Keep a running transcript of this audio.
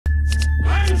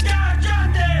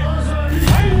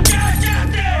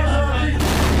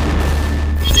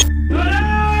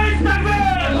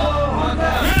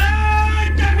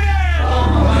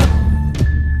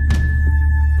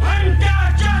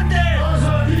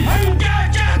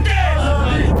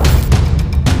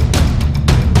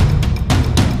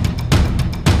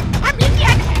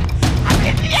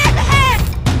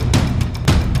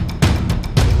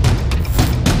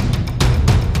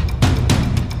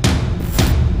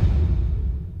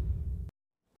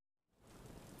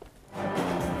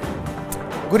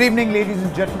Good evening, ladies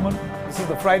and gentlemen. This is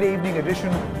the Friday evening edition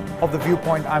of the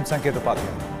Viewpoint. I'm Sanket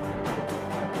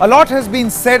Upadhyay. A lot has been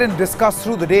said and discussed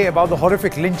through the day about the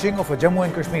horrific lynching of a Jammu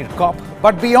and Kashmir cop.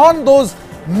 But beyond those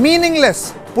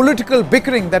meaningless political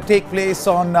bickering that take place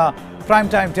on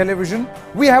primetime television,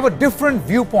 we have a different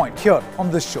viewpoint here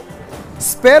on this show.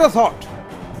 Spare a thought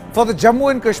for the Jammu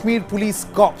and Kashmir police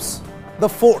cops, the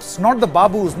force, not the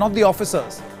babus, not the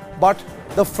officers, but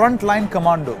the frontline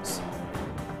commandos,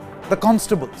 the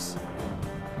constables.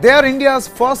 They are India's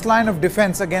first line of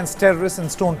defense against terrorists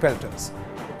and stone pelters.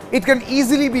 It can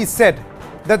easily be said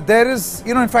that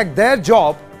in fact, their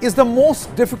job is the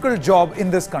most difficult job in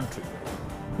this country.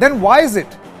 Then why is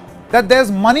it that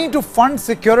there's money to fund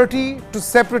security to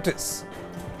separatists,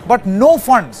 but no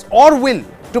funds or will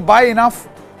to buy enough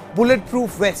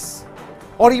bulletproof vests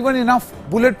or even enough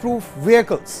bulletproof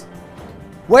vehicles?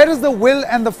 Where is the will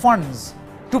and the funds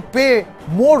to pay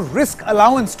more risk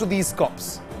allowance to these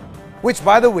cops, which,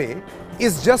 by the way,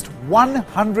 is just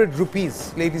 100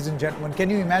 rupees, ladies and gentlemen. Can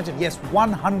you imagine? Yes,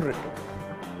 100.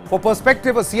 For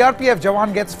perspective, a CRPF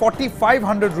Jawan gets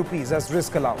 4,500 rupees as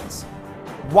risk allowance.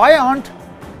 Why aren't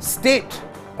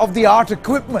state-of-the-art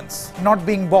equipments not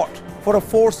being bought for a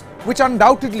force which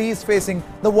undoubtedly is facing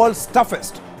the world's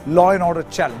toughest law and order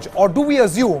challenge? Or do we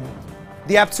assume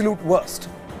the absolute worst,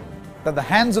 that the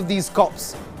hands of these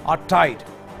cops are tied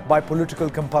by political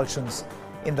compulsions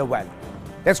in the valley?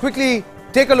 Let's quickly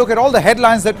take a look at all the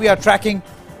headlines that we are tracking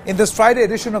in this Friday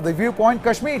edition of The Viewpoint.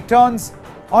 Kashmir turns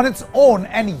on its own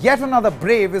and yet another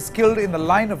brave is killed in the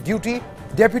line of duty.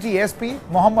 Deputy SP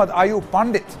Muhammad Ayub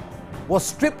Pandit was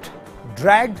stripped,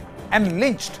 dragged and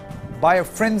lynched by a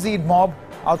frenzied mob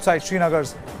outside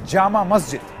Srinagar's Jama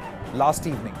Masjid last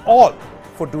evening, all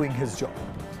for doing his job.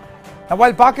 Now,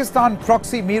 while Pakistan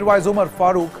proxy Mirwais Umar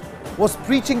Farooq was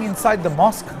preaching inside the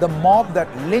mosque, the mob that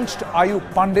lynched Ayub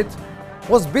Pandit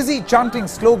was busy chanting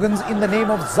slogans in the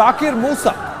name of Zakir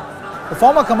Musa, the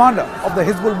former commander of the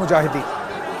Hizbul Mujahideen.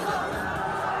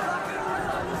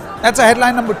 That's a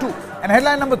headline number 2. And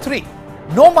headline number 3,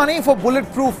 no money for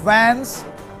bulletproof vans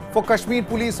for Kashmir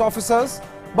police officers,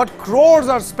 but crores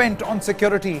are spent on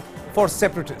security for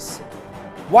separatists.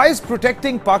 Why is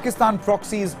protecting Pakistan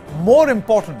proxies more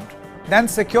important than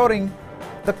securing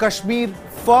the Kashmir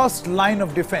first line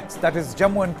of defense, that is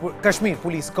Jammu and Kashmir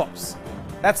police corps?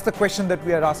 That's the question that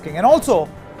we are asking. And also,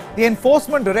 the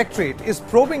Enforcement Directorate is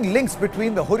probing links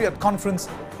between the Hurriyat Conference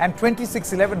and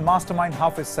 2611 mastermind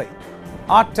Hafiz Saeed.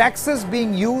 Are taxes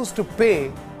being used to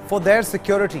pay for their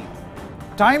security?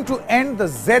 Time to end the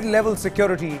Z-level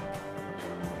security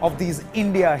of these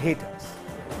India haters.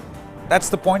 That's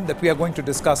the point that we are going to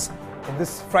discuss in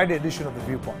this Friday edition of The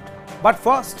Viewpoint. But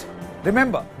first,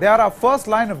 remember, they are our first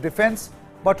line of defense,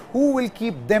 but who will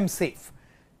keep them safe?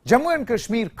 Jammu and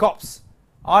Kashmir cops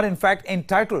are in fact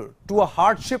entitled to a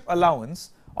hardship allowance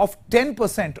of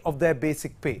 10% of their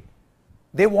basic pay.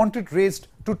 They want it raised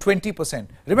to 20%.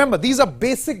 Remember, these are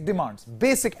basic demands,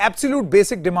 absolute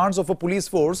basic demands of a police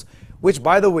force, which,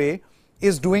 by the way,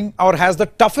 is doing or has the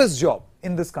toughest job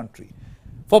in this country.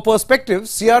 For perspective,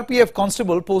 CRPF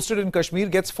constable posted in Kashmir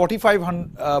gets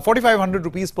 4,500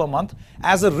 rupees per month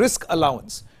as a risk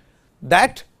allowance.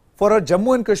 That for a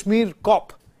Jammu and Kashmir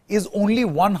cop is only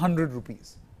 100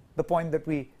 rupees. The point that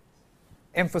we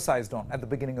emphasized on at the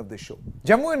beginning of this show.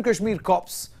 Jammu and Kashmir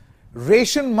cops'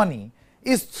 ration money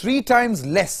is 3 times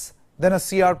less than a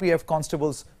CRPF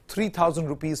constable's 3,000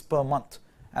 rupees per month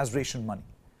as ration money.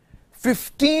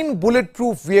 15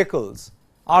 bulletproof vehicles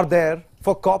are there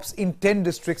for cops in 10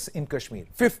 districts in Kashmir.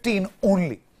 15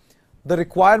 only. The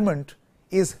requirement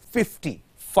is 50.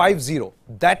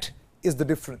 That is the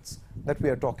difference that we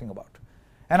are talking about.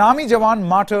 An army Jawan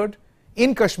martyred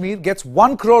in Kashmir gets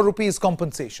 1 crore rupees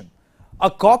compensation.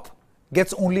 A cop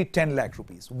gets only 10 lakh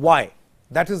rupees. Why?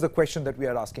 That is the question that we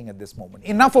are asking at this moment.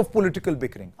 Enough of political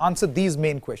bickering. Answer these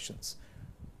main questions.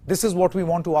 This is what we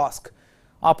want to ask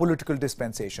our political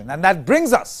dispensation. And that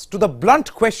brings us to the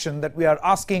blunt question that we are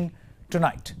asking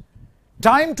tonight.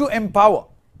 Time to empower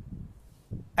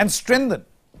and strengthen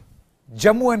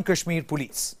Jammu and Kashmir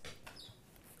police.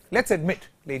 Let's admit,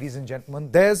 ladies and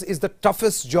gentlemen, theirs is the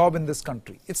toughest job in this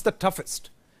country. It's the toughest.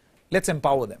 Let's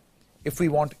empower them if we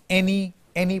want any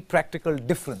practical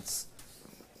difference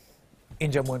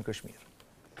in Jammu and Kashmir.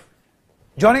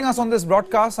 Joining us on this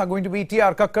broadcast are going to be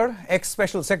T.R. Kakkar,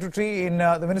 ex-Special Secretary in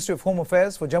the Ministry of Home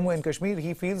Affairs for Jammu and Kashmir.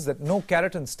 He feels that no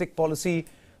carrot and stick policy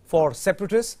for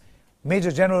separatists.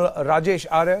 Major General Rajesh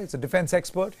Arya is a defense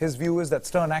expert. His view is that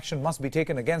stern action must be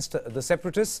taken against the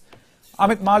separatists.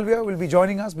 Amit Malviya will be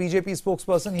joining us, BJP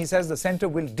spokesperson. He says the centre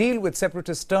will deal with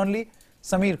separatists sternly.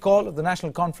 Sameer Kaul of the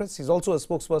National Conference, he's also a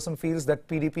spokesperson, feels that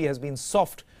PDP has been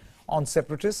soft on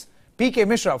separatists. P.K.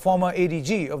 Mishra, former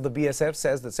ADG of the BSF,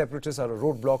 says that separatists are a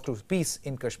roadblock to peace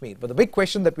in Kashmir. But the big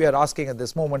question that we are asking at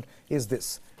this moment is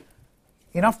this.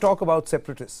 Enough talk about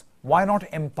separatists. Why not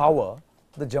empower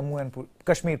the Jammu and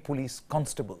Kashmir police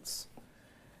constables?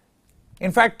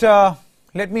 In fact,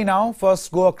 let me now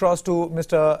first go across to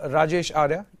Mr. Rajesh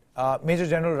Arya. Major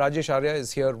General Rajesh Arya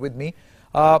is here with me.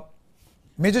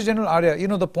 Major General Arya, you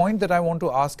know, the point that I want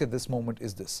to ask at this moment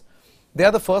is this. They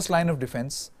are the first line of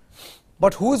defense,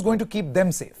 but who is going to keep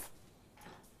them safe?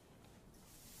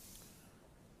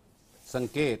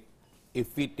 Sanket,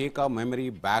 if we take our memory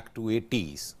back to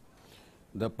 80s,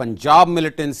 the Punjab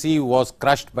militancy was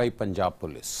crushed by Punjab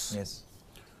police. Yes.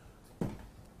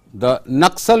 The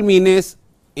Naxal menace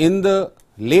in the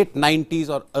late 90s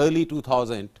or early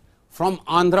 2000 from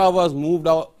Andhra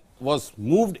was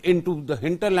moved into the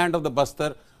hinterland of the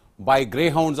Bastar by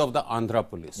greyhounds of the Andhra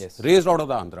police, yes, raised out of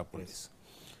the Andhra police. Yes.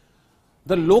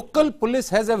 The local police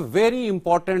has a very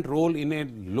important role in a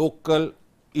local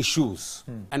issues,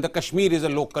 and the Kashmir is a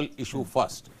local issue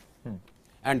first.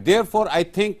 And therefore, I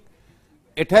think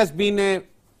it has been a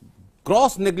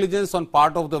gross negligence on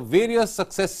part of the various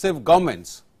successive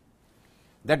governments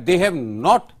that they have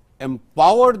not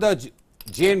empowered the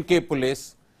J&K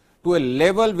police to a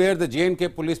level where the J&K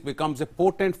police becomes a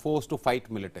potent force to fight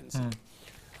militants.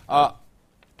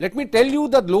 Let me tell you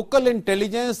that local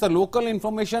intelligence, the local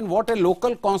information, what a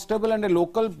local constable and a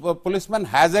local policeman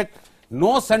has it,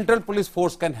 no central police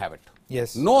force can have it.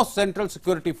 Yes. No central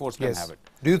security force can have it.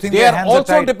 Do you think they their are hands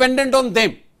also are tied? dependent on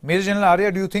them? Major General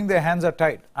Arya, do you think their hands are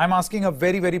tied? I'm asking a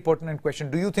very, very pertinent question.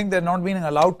 Do you think they're not being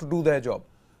allowed to do their job?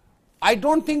 I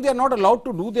don't think they are not allowed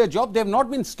to do their job. They have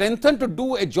not been strengthened to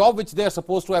do a job which they are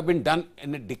supposed to have been done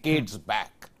in decades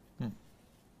back.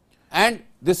 And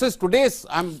this is today's,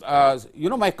 you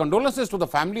know, my condolences to the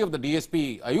family of the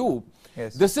DSP Ayub.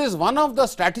 Yes. This is one of the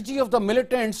strategy of the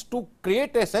militants to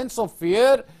create a sense of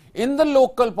fear in the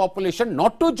local population,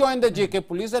 not to join the JK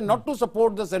police and not to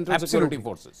support the central security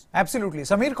forces. Absolutely.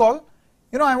 Sameer Kaul,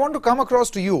 you know, I want to come across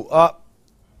to you.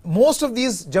 Most of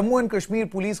these Jammu and Kashmir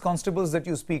police constables that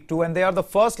you speak to, and they are the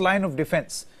first line of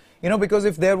defense, you know, because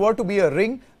if there were to be a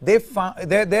ring, they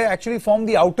actually form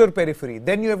the outer periphery.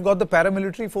 Then you have got the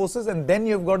paramilitary forces, and then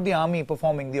you have got the army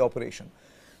performing the operation.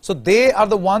 So they are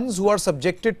the ones who are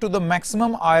subjected to the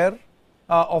maximum ire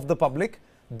of the public.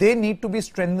 They need to be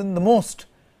strengthened the most.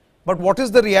 But what is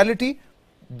the reality?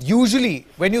 Usually,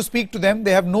 when you speak to them,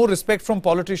 they have no respect from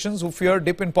politicians who fear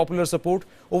dip in popular support.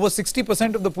 Over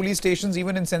 60% of the police stations,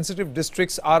 even in sensitive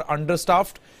districts, are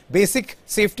understaffed. Basic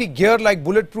safety gear like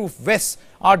bulletproof vests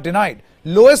are denied.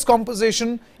 Lowest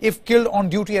compensation if killed on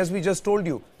duty, as we just told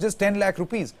you, just 10 lakh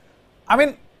rupees. I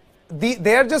mean,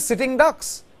 they are just sitting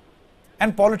ducks.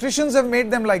 And politicians have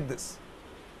made them like this.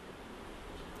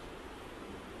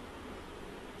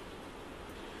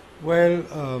 Well,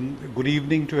 good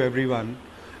evening to everyone,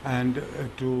 and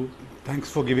thanks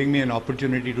for giving me an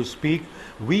opportunity to speak.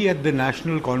 We at the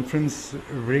National Conference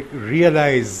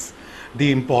realize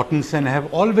the importance and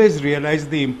have always realized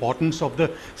the importance of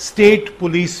the state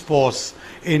police force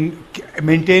in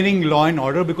maintaining law and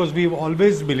order, because we've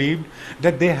always believed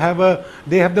that they have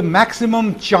the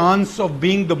maximum chance of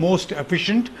being the most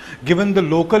efficient given the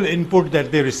local input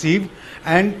that they receive.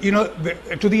 And you know,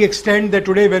 to the extent that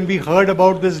today when we heard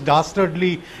about this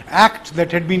dastardly act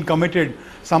that had been committed,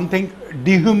 something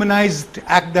dehumanized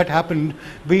act that happened,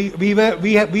 we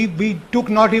took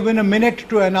not even a minute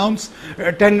to announce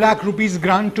 10 lakh rupees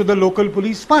grant to the local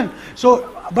police fund. So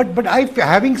but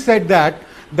having said that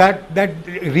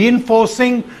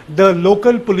reinforcing the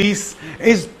local police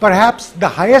is perhaps the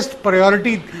highest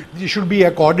priority should be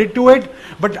accorded to it.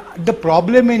 But the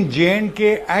problem in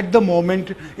J&K at the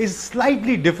moment is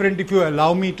slightly different, if you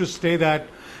allow me to say that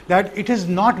it is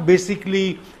not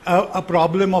basically a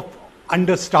problem of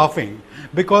understaffing,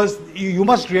 because you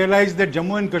must realize that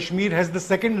Jammu and Kashmir has the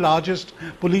second largest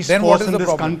police force in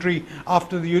this country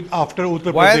after Uttar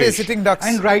Pradesh. Why are they sitting ducks?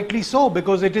 And rightly so,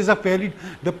 because it is a fairly,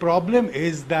 the problem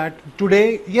is that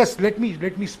today, yes, let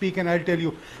me speak and I'll tell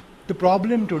you. The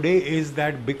problem today is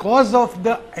that because of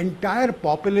the entire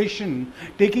population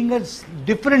taking a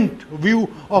different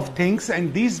view of things,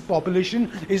 and this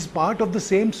population is part of the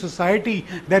same society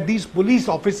that these police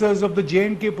officers of the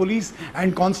J&K police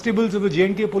and constables of the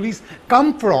J&K police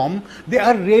come from, they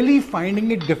are really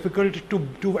finding it difficult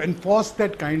to enforce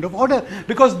that kind of order,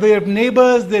 because their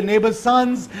neighbors'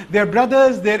 sons, their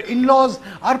brothers, their in-laws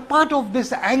are part of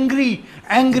this angry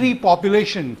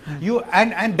population.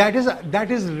 And that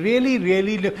is really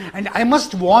really, and I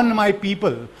must warn my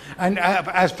people, and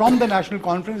as from the National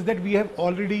Conference, that we have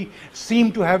already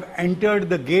seemed to have entered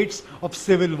the gates of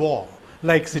civil war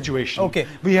like situation. Okay.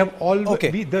 We have all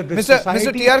Okay. the Mr.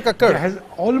 society T.R. Kakkar has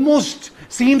almost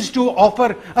seems to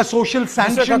offer a social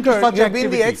sanction to Kakkar, such you have been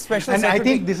activity. the ex-special And I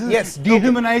secretary. think this is Yes,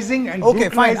 dehumanizing and Okay,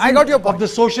 fine. I brutalizing got your point. of the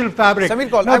social fabric.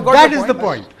 Samir Kaul, Now, I've got that your is the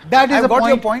point. point. That is I've the got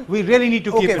your point point. we really need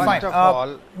to keep Okay, in fine. mind. First of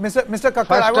all, Mr.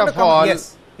 Kakkar, I first want to of come. all-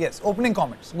 Yes, opening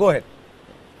comments. Go ahead.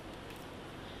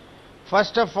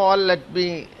 First of all, let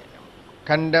me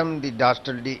condemn the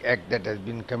dastardly act that has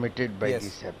been committed by Yes. the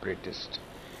separatists.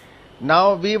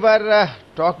 Now, we were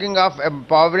talking of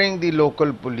empowering the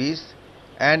local police,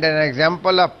 and an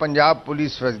example of Punjab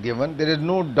police was given. There is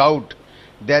no doubt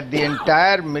that the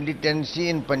entire militancy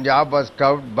in Punjab was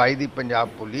covered by the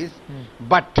Punjab police.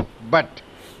 But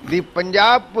the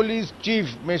Punjab police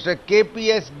chief, Mr.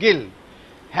 KPS Gill,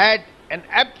 had an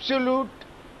absolute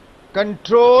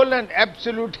control and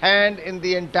absolute hand in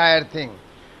the entire thing.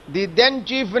 The then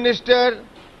chief minister,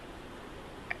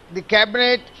 the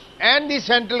cabinet and the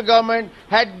central government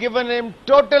had given him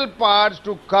total powers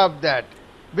to curb that,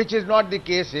 which is not the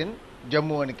case in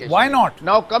Jammu and Kashmir. Why not?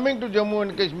 Now coming to Jammu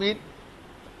and Kashmir,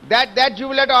 that you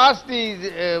will have to ask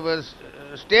the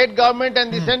state government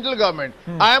and the central government.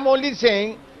 I am only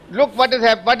saying, look, what is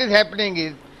happening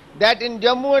is that in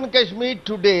Jammu and Kashmir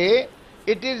today,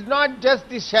 it is not just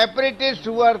the separatists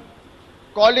who are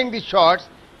calling the shots,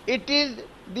 it is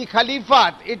the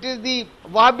Khalifat, it is the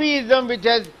Wahhabism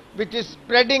which is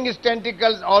spreading its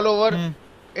tentacles all over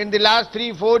in the last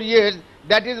 3-4 years.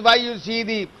 That is why you see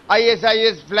the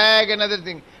ISIS flag and other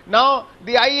things. Now,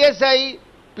 the ISI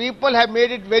people have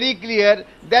made it very clear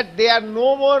that they are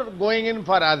no more going in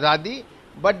for Azadi,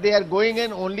 but they are going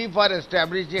in only for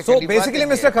establishing a So Khalifat basically, in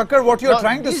Mr. there. Kakkar, what you are Now,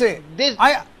 trying to say, this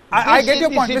I get is your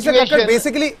the point. Mr. Kakkar, situation.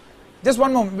 basically, just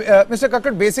one moment. Mr.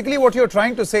 Kakkar, basically what you are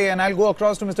trying to say, and I'll go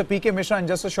across to Mr. P.K. Mishra in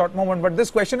just a short moment, but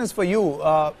this question is for you,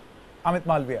 Amit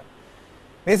Malviya.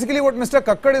 Basically what Mr.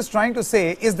 Kakkar is trying to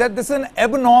say is that this is an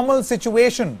abnormal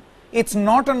situation. It's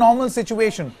not a normal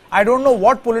situation. I don't know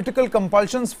what political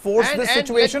compulsions force this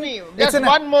situation. Just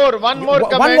one more comment.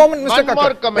 One moment, Mr. Kakkar.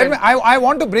 More comment. I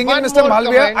want to bring in One Mr. more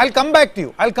Malviya. comment. I'll come back to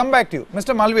you.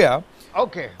 Mr. Malviya.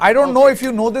 Okay. I don't know if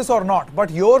you know this or not, but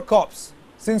your cops,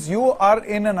 since you are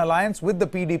in an alliance with the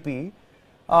PDP,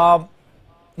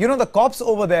 you know, the cops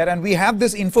over there, and we have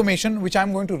this information which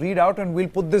I'm going to read out, and we'll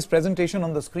put this presentation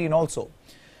on the screen also.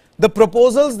 The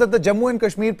proposals that the Jammu and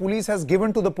Kashmir police has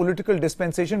given to the political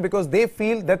dispensation, because they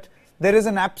feel that there is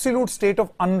an absolute state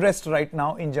of unrest right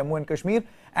now in Jammu and Kashmir,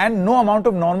 and no amount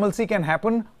of normalcy can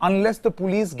happen unless the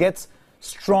police gets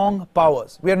strong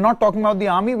powers. We are not talking about the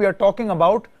army, we are talking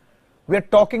about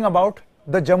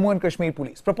the Jammu and Kashmir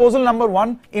police. Proposal number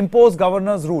 1, impose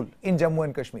governor's rule in Jammu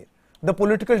and Kashmir. The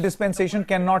political dispensation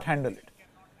cannot handle it.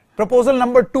 Proposal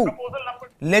number 2,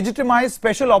 legitimize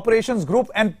special operations group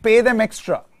and pay them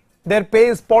extra. Their pay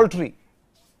is paltry.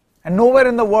 And nowhere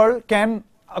in the world can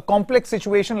a complex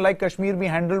situation like Kashmir be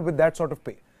handled with that sort of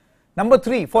pay. Number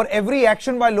 3, for every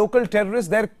action by local terrorists,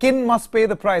 their kin must pay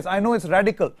the price. I know it's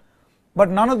radical, but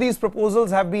none of these proposals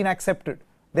have been accepted.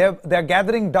 They're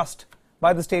gathering dust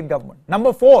by the state government.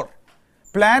 Number 4,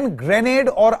 plan grenade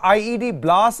or IED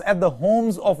blasts at the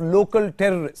homes of local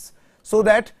terrorists so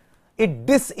that it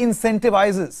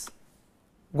disincentivizes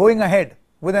going ahead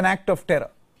with an act of terror.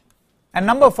 And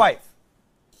number 5,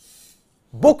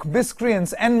 book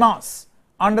miscreants en masse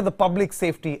under the Public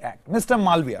Safety Act. Mr.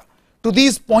 Malviya, to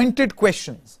these pointed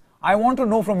questions, I want to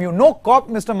know from you. No cop,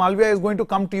 Mr. Malviya, is going to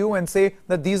come to you and say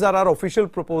that these are our official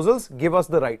proposals, give us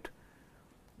the right.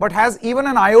 But has even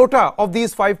an iota of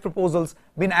these 5 proposals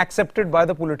been accepted by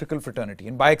the political fraternity,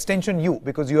 and by extension you,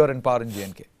 because you are in power in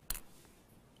J&K?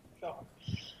 Sure.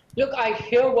 Look, I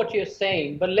hear what you're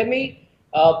saying, but let me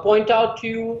point out to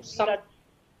you some that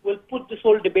will put this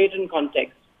whole debate in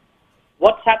context.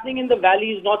 What's happening in the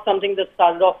valley is not something that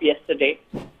started off yesterday.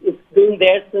 It's been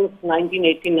there since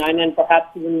 1989 and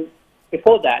perhaps even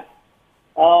before that.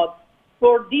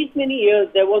 For these many years,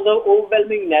 there was an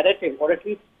overwhelming narrative, or at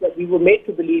least that we were made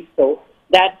to believe so,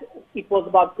 that it was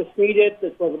about Kashmirians,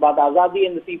 it was about Azadi,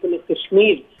 and the people of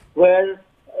Kashmir were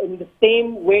in the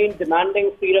same way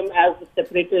demanding freedom as the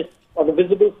separatists or the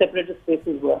visible separatist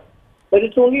spaces were. But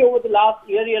it's only over the last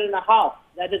year and a half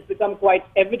that it's become quite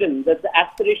evident that the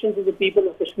aspirations of the people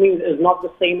of Kashmir is not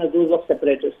the same as those of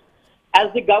separatists.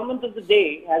 As the government of the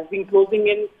day has been closing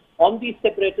in on these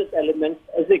separatist elements,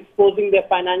 as exposing their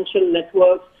financial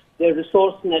networks, their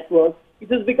resource networks,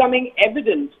 it is becoming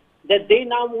evident that they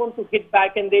now want to hit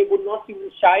back, and they would not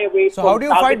even shy away So from how do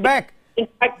you fight targeting. back? in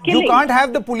fact You killing. can't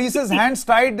have the police's hands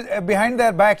tied behind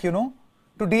their back, you know,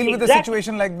 to deal with a Exactly.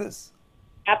 situation like this.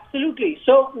 Absolutely.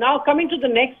 So now coming to the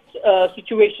next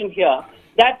situation here,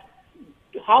 that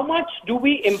how much do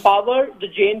we empower the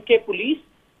J&K police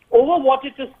over what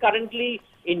it is currently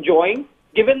enjoying,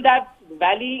 given that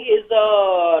Valley is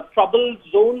a trouble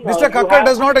zone? Mr. Kakkar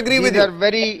does not agree with These you. are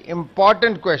very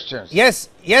important questions. Yes,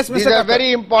 yes, Mr. These are Kakkar.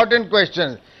 very important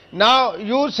questions. Now,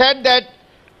 you said that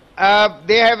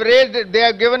they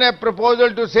have given a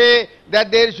proposal to say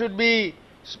that there should be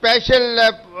special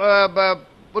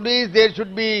police, there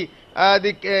should be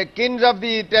the kins of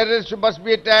the terrorists must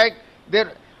be attacked.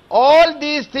 All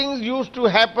these things used to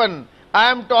happen. I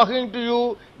am talking to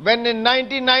you when in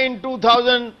 99,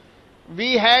 2000,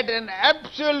 we had an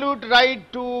absolute right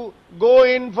to go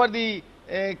in for the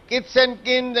kits and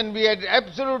kins, and we had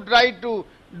absolute right to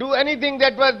do anything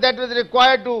that was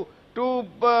required to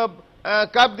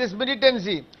curb this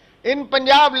militancy. In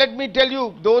Punjab, let me tell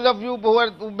you, those of you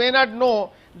who may not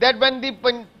know, that when the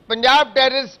Punjab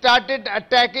terrorists started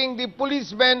attacking the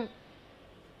policemen,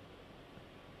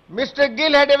 Mr.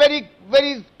 Gill had a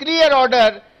very clear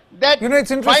order that You know,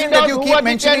 it's interesting find that out you who keep are the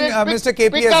mentioning terrorists, Mr.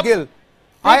 pick KPS up- Gill. pick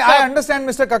I up- understand,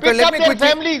 Mr. Kakkar. pick Let up me their quickly.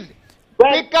 families.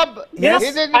 Well, Pick up, Yes.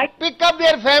 pick up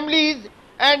their families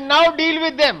and now deal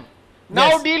with them. Now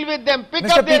Yes. deal with them. Pick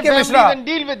Mr. up their P.K. families Mishra, and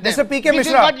deal with them. Mr. P.K. This is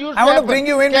Mishra, what used I want to happen. bring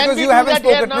you in Can because we you do haven't that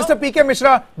here spoken. now? Mr. P.K.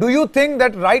 Mishra, do you think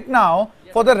that right now,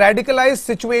 for the radicalized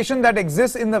situation that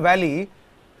exists in the valley,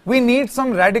 we need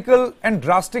some radical and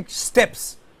drastic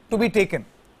steps to be taken?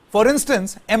 For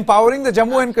instance, empowering the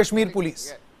Jammu and Kashmir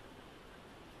police.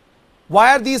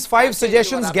 Why are these 5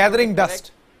 suggestions gathering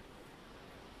dust?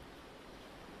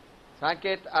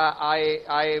 Sanket,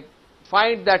 I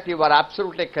find that you are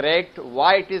absolutely correct.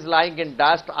 Why it is lying in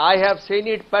dust? I have seen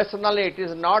it personally. It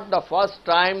is not the first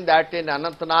time that in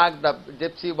Anantnag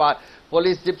the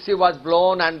police gypsy was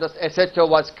blown and the SHO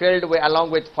was killed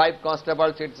along with 5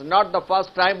 constables. It's not the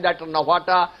first time that in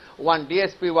Navata one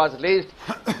DSP was released.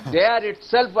 There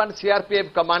itself one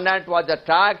CRPF commandant was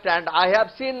attacked, and I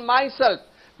have seen myself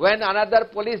when another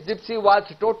police gypsy was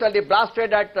totally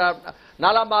blasted at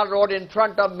Nalamar Road in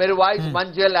front of Mirwais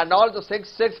Manjil, and all the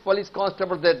six police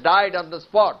constables, they died on the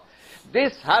spot.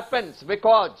 This happens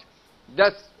because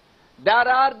there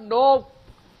are no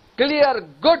clear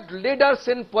good leaders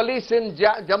in police in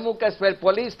Jammu Kashmir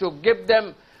police to give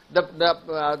them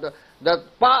the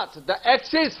path, the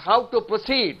axis how to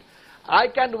proceed. I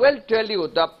can well tell you,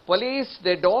 the police,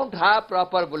 they don't have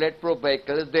proper bulletproof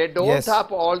vehicles, they don't Yes.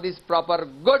 have all these proper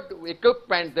good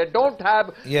equipment, they don't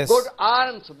have Yes. good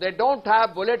arms, they don't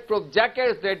have bulletproof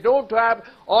jackets, they don't have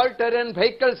all-terrain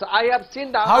vehicles. I have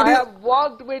seen that. How do I you- have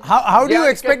worked with How do you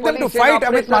JRK expect them to police in fight, Amit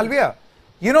operations. Malviya?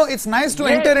 You know, it's nice to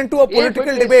Yes, enter into a if political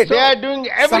it is debate. They are doing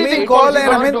everything Samir Kaul and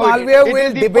possible Amit to do it. Malviya It will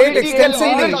is the debate political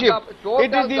extensively. leadership. Total It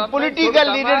is the government political should come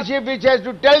up. leadership which has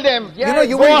to tell them. You know,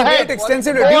 you go will ahead, debate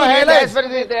extensively. go Do you ahead realize, as far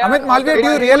as They are Amit Malviya, do you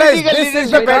organized. realize Political this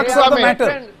is the leadership crux has of the to come matter?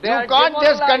 They You are can't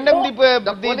just condemn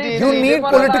You need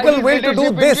political will to do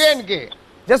this. JNK.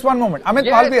 Just one moment. Amit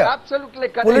Yes, Malviya, absolutely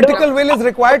correct. political will is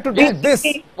required to do this.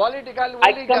 Political I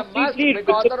will is a must, completely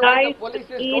because otherwise recognize the police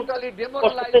the is need totally for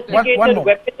demoralized. sophisticated One moment.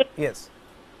 weapons, Yes.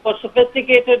 for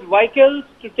sophisticated vehicles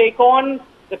to take on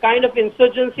the kind of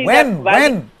insurgency When? that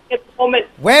Valley at the moment.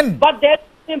 When? But there's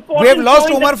an important We have lost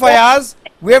point Umar that- Fayaz.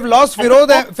 We have lost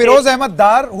Firoz Ahmad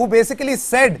Dar, who basically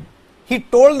said, he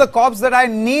told the cops that I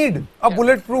need a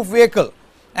bulletproof vehicle.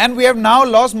 And we have now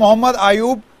lost Muhammad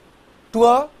Ayub to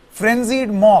a frenzied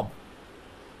mob,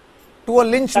 to a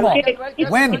lynch mob.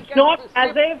 When? It's not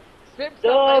as if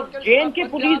the J&K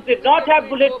police did not have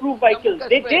bulletproof vehicles.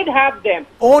 They did have them.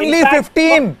 Only In fact,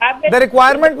 15. what happened- The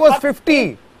requirement was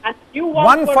 50. And few 1,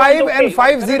 ones were 5 on the and way.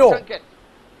 5-0.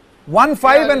 1,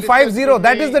 5 and listen 5-0. to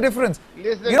That me. is the difference.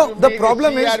 Listen You know, to the me,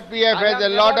 problem is, CRPF has a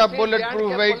lot of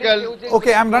bulletproof vehicles.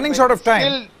 okay, I'm running short of time.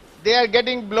 Still, they are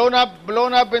getting blown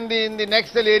up in the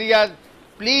Naxal areas.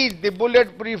 Please, the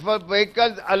bulletproof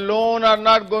vehicles alone are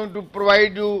not going to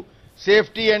provide you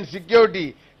safety and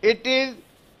security. It is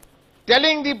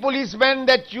telling the policemen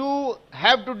that you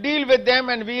have to deal with them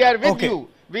and we are with Okay. you.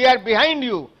 We are behind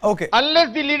you. Okay.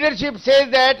 Unless the leadership says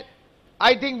that,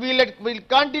 I think we'll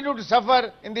continue to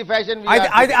suffer in the fashion we are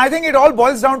today. I think it all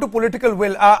boils down to political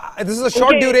will. This is a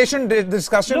short Okay. duration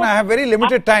discussion. Look, I have very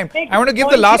limited time. take I want to give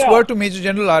the point last here. word to Major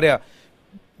General Arya.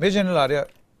 Major General Arya,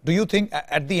 do you think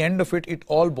at the end of it, it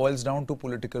all boils down to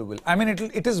political will? I mean,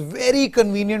 it is very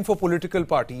convenient for political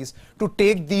parties to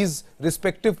take these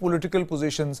respective political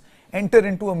positions, enter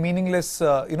into a meaningless,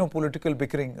 political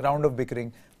bickering, round of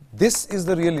bickering. This is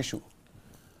the real issue.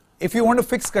 If you want to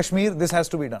fix Kashmir, this has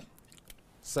to be done.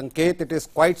 Sanket, it is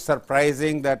quite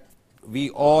surprising that we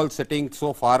all sitting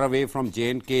so far away from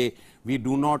J&K, we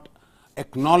do not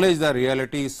acknowledge the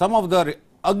realities, some of the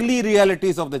ugly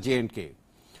realities of the J&K.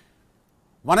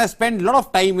 One has spent a lot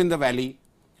of time in the valley.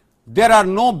 There are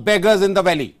no beggars in the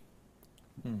valley.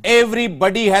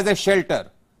 Everybody has a shelter.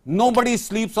 Nobody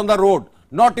sleeps on the road.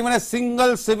 Not even a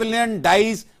single civilian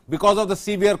dies because of the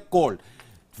severe cold.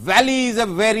 Valley is a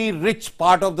very rich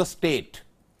part of the state.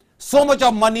 So much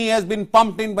of money has been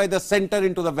pumped in by the center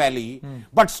into the valley,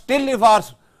 but still if our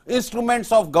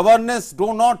instruments of governance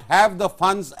do not have the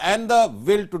funds and the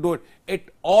will to do it,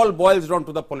 it all boils down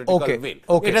to the political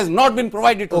will. It has not been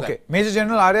provided to them. Major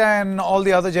General Arya and all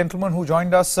the other gentlemen who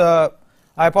joined us, I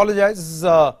apologize. This is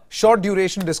a short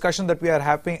duration discussion that we are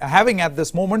having at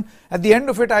this moment. At the end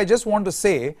of it, I just want to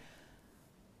say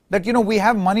that, you know, we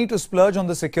have money to splurge on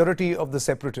the security of the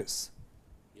separatists.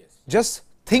 Yes. Just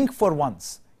think for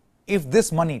once, if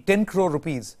this money, 10 crore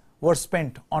rupees, were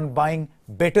spent on buying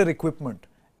better equipment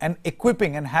and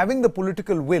equipping and having the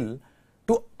political will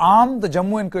to arm the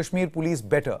Jammu and Kashmir police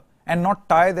better and not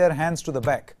tie their hands to the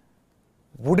back,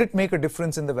 would it make a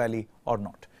difference in the valley or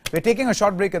not? We're taking a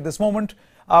short break at this moment.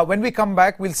 When we come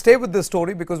back, we'll stay with this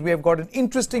story because we have got an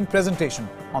interesting presentation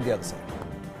on the other side.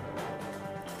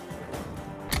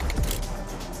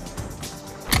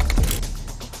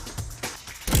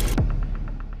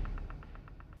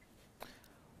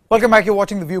 Welcome back, you're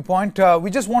watching The Viewpoint.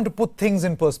 We just want to put things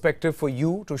in perspective for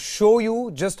you, to show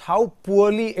you just how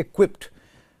poorly equipped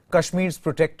Kashmir's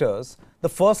protectors, the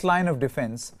first line of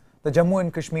defense, the Jammu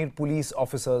and Kashmir police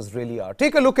officers really are.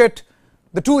 Take a look at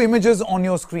the two images on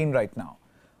your screen right now.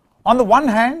 On the one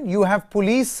hand, you have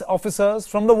police officers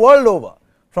from the world over,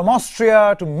 from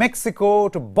Austria to Mexico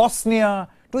to Bosnia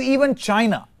to even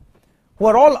China, who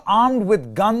are all armed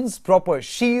with guns, proper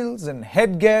shields and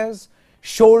headgears,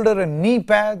 shoulder and knee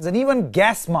pads and even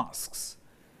gas masks.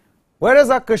 Whereas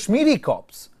our Kashmiri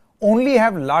cops only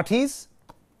have lathis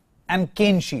and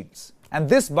cane shields. And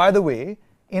this, by the way,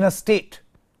 in a state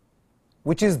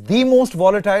which is the most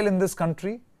volatile in this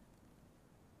country,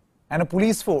 and a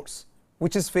police force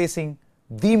which is facing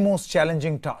the most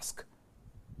challenging task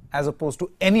as opposed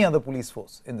to any other police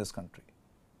force in this country.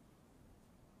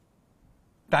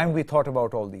 Time we thought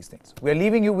about all these things. We are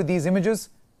leaving you with these images.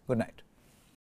 Good night.